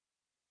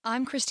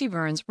I'm Christy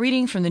Burns,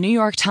 reading from the New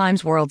York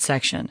Times World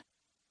section.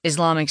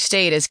 Islamic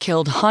State has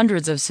killed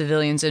hundreds of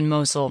civilians in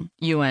Mosul,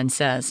 UN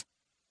says.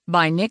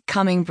 By Nick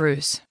Cumming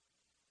Bruce.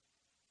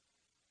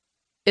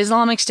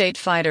 Islamic State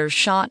fighters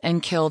shot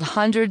and killed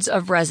hundreds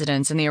of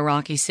residents in the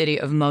Iraqi city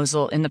of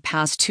Mosul in the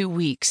past 2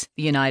 weeks,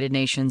 the United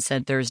Nations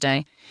said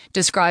Thursday,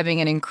 describing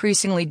an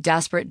increasingly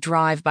desperate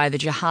drive by the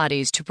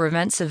jihadis to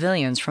prevent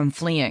civilians from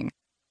fleeing.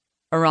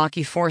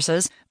 Iraqi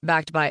forces,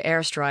 backed by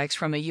airstrikes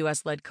from a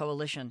U.S.-led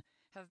coalition,